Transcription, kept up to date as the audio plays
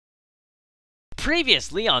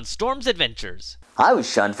Previously on Storm's Adventures. I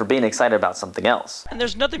was shunned for being excited about something else. And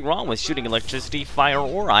there's nothing wrong with shooting electricity, fire,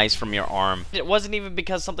 or ice from your arm. It wasn't even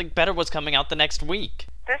because something better was coming out the next week.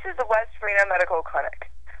 This is the West Reno Medical Clinic.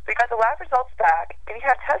 We got the lab results back, and you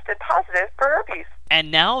have tested positive for herpes. And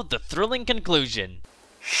now, the thrilling conclusion.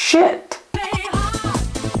 Shit!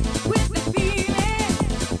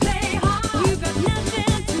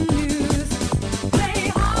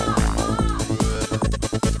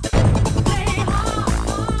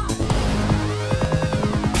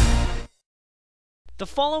 The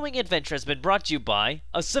following adventure has been brought to you by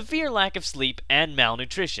a severe lack of sleep and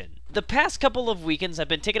malnutrition. The past couple of weekends have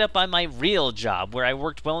been taken up by my real job, where I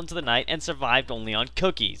worked well into the night and survived only on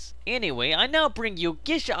cookies. Anyway, I now bring you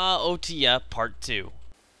GISHAOTYA Part 2.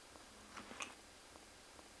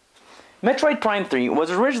 Metroid Prime 3 was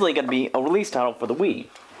originally going to be a release title for the Wii,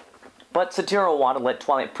 but Satoru wanted to let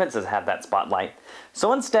Twilight Princess have that spotlight,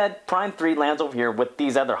 so instead, Prime 3 lands over here with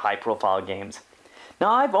these other high-profile games.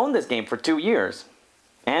 Now, I've owned this game for 2 years.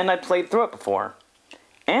 And I played through it before.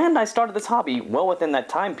 And I started this hobby well within that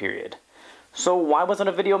time period. So why wasn't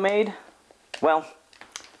a video made? Well,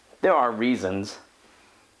 there are reasons.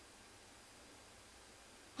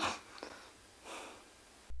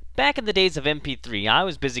 Back in the days of MP3, I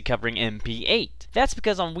was busy covering MP8. That's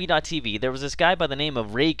because on Wii.tv there was this guy by the name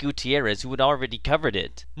of Ray Gutierrez who had already covered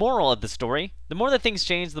it. Moral of the story, the more that things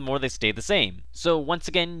change, the more they stay the same. So once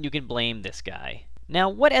again, you can blame this guy. Now,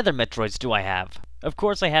 what other Metroids do I have? Of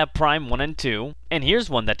course I have Prime 1 and 2, and here's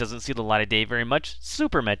one that doesn't see the light of day very much,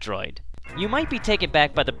 Super Metroid. You might be taken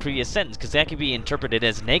back by the previous sentence because that could be interpreted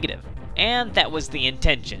as negative. And that was the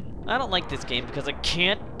intention. I don't like this game because I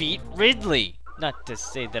can't beat Ridley. Not to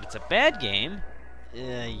say that it's a bad game.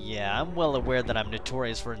 Yeah, I'm well aware that I'm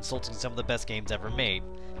notorious for insulting some of the best games ever made.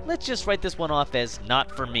 Let's just write this one off as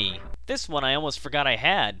not for me. This one I almost forgot I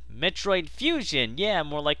had. Metroid Fusion. Yeah,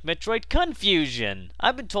 more like Metroid Confusion.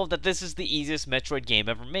 I've been told that this is the easiest Metroid game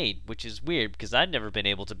ever made, which is weird because I've never been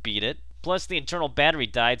able to beat it. Plus the internal battery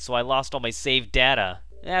died, so I lost all my saved data.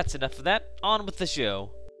 That's enough of that. On with the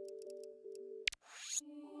show.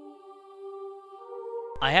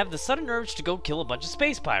 I have the sudden urge to go kill a bunch of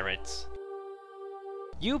space pirates.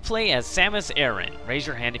 You play as Samus Aran. Raise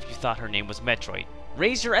your hand if you thought her name was Metroid.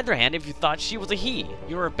 Raise your other hand if you thought she was a he.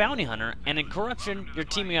 You're a bounty hunter, and in corruption, you're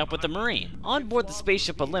teaming up with a marine. On board the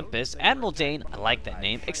spaceship Olympus, Admiral Dain, I like that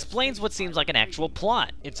name, explains what seems like an actual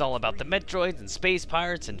plot. It's all about the Metroids and space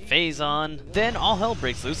pirates and Phazon. Then all hell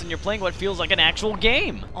breaks loose and you're playing what feels like an actual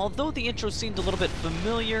game. Although the intro seemed a little bit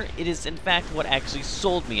familiar, it is in fact what actually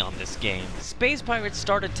sold me on this game. Space pirates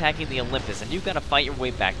start attacking the Olympus and you gotta fight your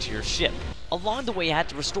way back to your ship. Along the way, you had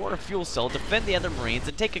to restore a fuel cell, defend the other marines,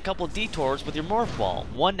 and take a couple detours with your morph ball.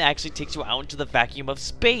 One actually takes you out into the vacuum of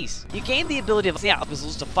space. You gain the ability of the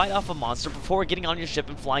missiles to fight off a monster before getting on your ship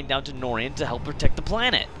and flying down to Norian to help protect the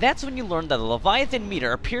planet. That's when you learn that the Leviathan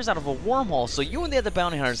meter appears out of a wormhole, so you and the other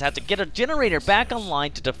bounty hunters have to get a generator back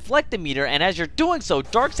online to deflect the meter, and as you're doing so,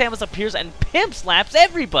 Dark Samus appears and pimp slaps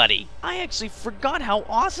everybody! I actually forgot how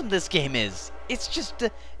awesome this game is. It's just...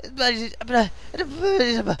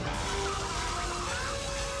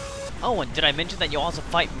 Oh, and did I mention that you also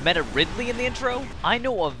fight Meta Ridley in the intro? I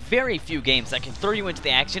know of very few games that can throw you into the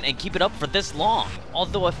action and keep it up for this long.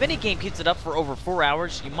 Although if any game keeps it up for over 4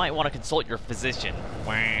 hours, you might want to consult your physician.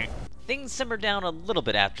 Things simmered down a little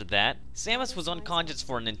bit after that. Samus was unconscious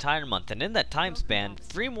for an entire month, and in that time span,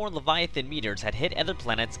 3 more Leviathan meteors had hit other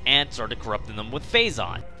planets and started corrupting them with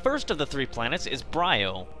Phazon. First of the 3 planets is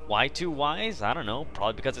Brio. Why 2 Ys? I don't know,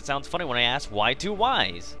 probably because it sounds funny when I ask why 2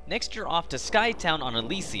 Ys. Next you're off to Skytown on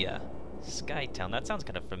Elysia. Skytown, that sounds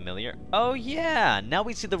kind of familiar. Oh yeah, now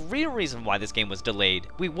we see the real reason why this game was delayed.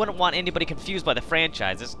 We wouldn't want anybody confused by the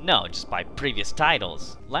franchises, no, just by previous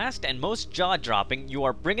titles. Last and most jaw-dropping, you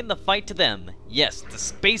are bringing the fight to them. Yes, the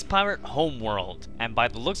space pirate homeworld. And by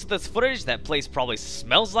the looks of this footage, that place probably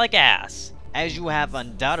smells like ass. As you have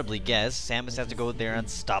undoubtedly guessed, Samus has to go there and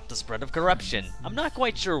stop the spread of corruption. I'm not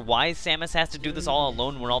quite sure why Samus has to do this all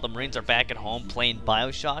alone when all the Marines are back at home playing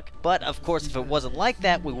BioShock, but of course if it wasn't like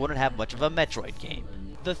that, we wouldn't have much of a Metroid game.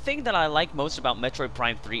 The thing that I like most about Metroid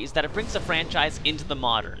Prime 3 is that it brings the franchise into the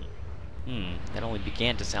modern. That only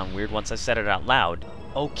began to sound weird once I said it out loud.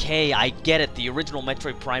 Okay, I get it. The original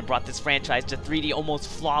Metroid Prime brought this franchise to 3D almost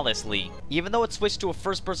flawlessly. Even though it switched to a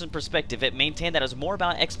first-person perspective, it maintained that it was more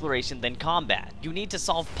about exploration than combat. You need to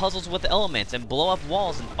solve puzzles with elements and blow up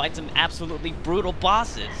walls and fight some absolutely brutal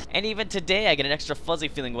bosses. And even today, I get an extra fuzzy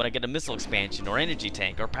feeling when I get a missile expansion, or energy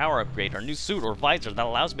tank, or power upgrade, or new suit or visor that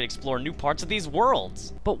allows me to explore new parts of these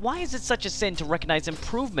worlds. But why is it such a sin to recognize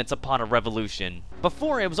improvements upon a revolution?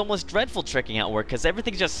 Before, it was almost dreadful trekking outward because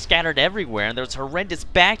everything's just scattered everywhere and there's horrendous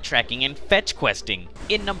backtracking and fetch questing.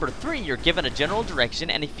 In number 3, you're given a general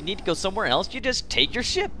direction, and if you need to go somewhere else, you just take your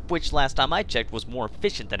ship, which last time I checked was more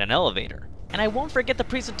efficient than an elevator. And I won't forget the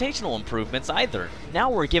presentational improvements either.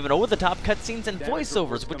 Now we're given over-the-top cutscenes and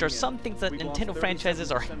voiceovers, which are some things that Nintendo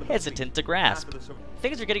franchises are hesitant to grasp.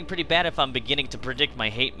 Things are getting pretty bad if I'm beginning to predict my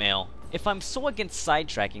hate mail. If I'm so against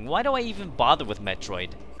sidetracking, why do I even bother with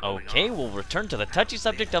Metroid? Okay, we'll return to the touchy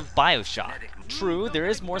subject of BioShock. True, there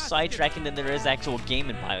is more sidetracking than there is actual game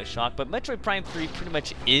in BioShock, but Metroid Prime 3 pretty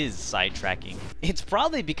much is sidetracking. It's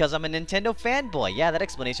probably because I'm a Nintendo fanboy. Yeah, that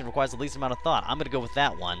explanation requires the least amount of thought. I'm gonna go with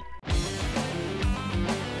that one.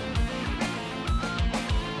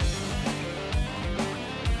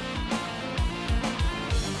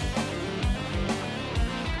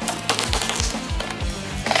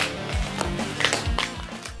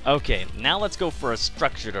 Okay, now let's go for a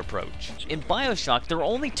structured approach. In BioShock, there are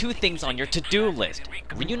only 2 things on your to-do list.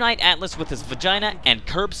 Reunite Atlas with his vagina and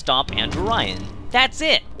curb stomp Andrew Ryan. That's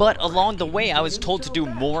it! But along the way, I was told to do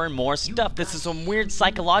more and more stuff. This is some weird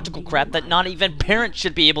psychological crap that not even parents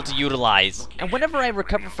should be able to utilize. And whenever I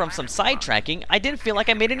recover from some sidetracking, I didn't feel like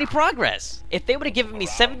I made any progress. If they would have given me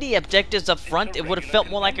 70 objectives up front, it would have felt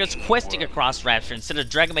more like I was questing across Rapture instead of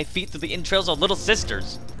dragging my feet through the entrails of little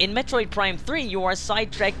sisters. In Metroid Prime 3, you are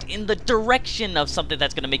sidetracked in the direction of something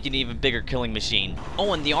that's going to make you an even bigger killing machine.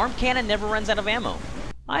 Oh, and the arm cannon never runs out of ammo.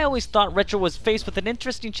 I always thought Retro was faced with an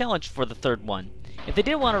interesting challenge for the 3rd one. If they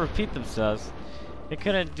didn't want to repeat themselves, they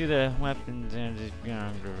couldn't do the weapons and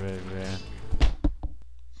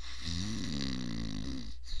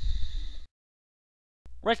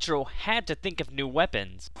Retro had to think of new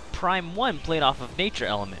weapons. Prime 1 played off of nature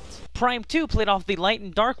elements. Prime 2 played off the light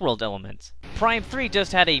and dark world elements. Prime 3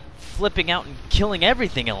 just had a flipping out and killing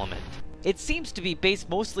everything element. It seems to be based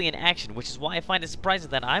mostly in action, which is why I find it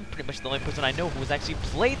surprising that I'm pretty much the only person I know who has actually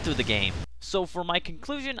played through the game. So for my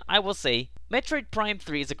conclusion, I will say, Metroid Prime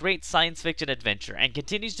 3 is a great science fiction adventure and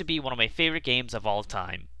continues to be one of my favorite games of all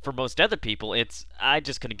time. For most other people, it's, I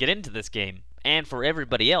just couldn't get into this game. And for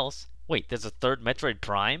everybody else, wait, there's a 3rd Metroid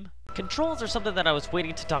Prime? Controls are something that I was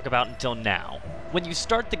waiting to talk about until now. When you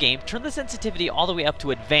start the game, turn the sensitivity all the way up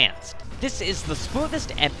to advanced. This is the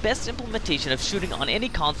smoothest and best implementation of shooting on any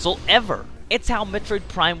console ever. It's how Metroid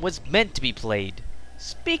Prime was meant to be played.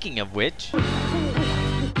 Speaking of which,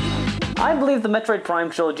 I believe the Metroid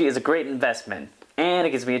Prime trilogy is a great investment, and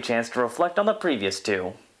it gives me a chance to reflect on the previous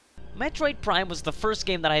 2. Metroid Prime was the first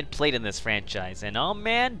game that I had played in this franchise, and oh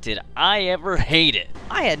man, did I ever hate it.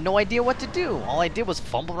 I had no idea what to do. All I did was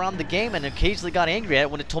fumble around the game and occasionally got angry at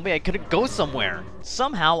it when it told me I couldn't go somewhere.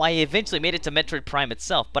 Somehow, I eventually made it to Metroid Prime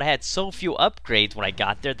itself, but I had so few upgrades when I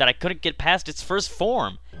got there that I couldn't get past its first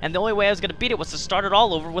form. And the only way I was going to beat it was to start it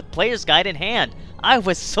all over with Player's Guide in hand. I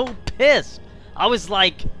was so pissed. I was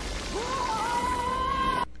like,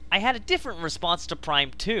 I had a different response to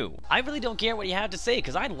Prime 2. I really don't care what you have to say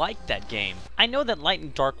because I liked that game. I know that Light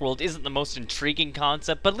and Dark World isn't the most intriguing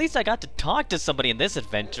concept, but at least I got to talk to somebody in this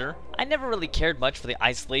adventure. I never really cared much for the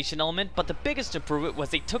isolation element, but the biggest improvement was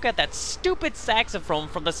they took out that stupid saxophone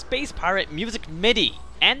from the Space Pirate Music MIDI,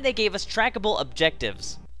 and they gave us trackable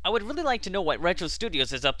objectives. I would really like to know what Retro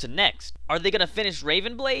Studios is up to next. Are they gonna finish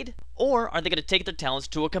Raven Blade? Or are they gonna take their talents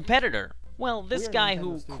to a competitor? Well, this guy,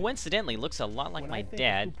 who coincidentally looks a lot like my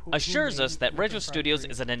dad, assures us that Retro Studios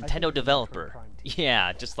is a Nintendo developer.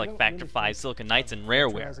 Yeah, just like Factor 5, Silicon Knights, and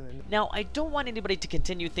Rareware. Now, I don't want anybody to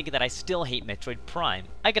continue thinking that I still hate Metroid Prime.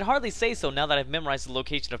 I could hardly say so now that I've memorized the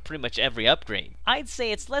location of pretty much every upgrade. I'd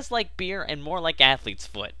say it's less like beer and more like athlete's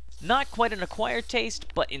foot. Not quite an acquired taste,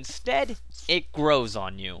 but instead, it grows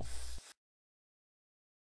on you.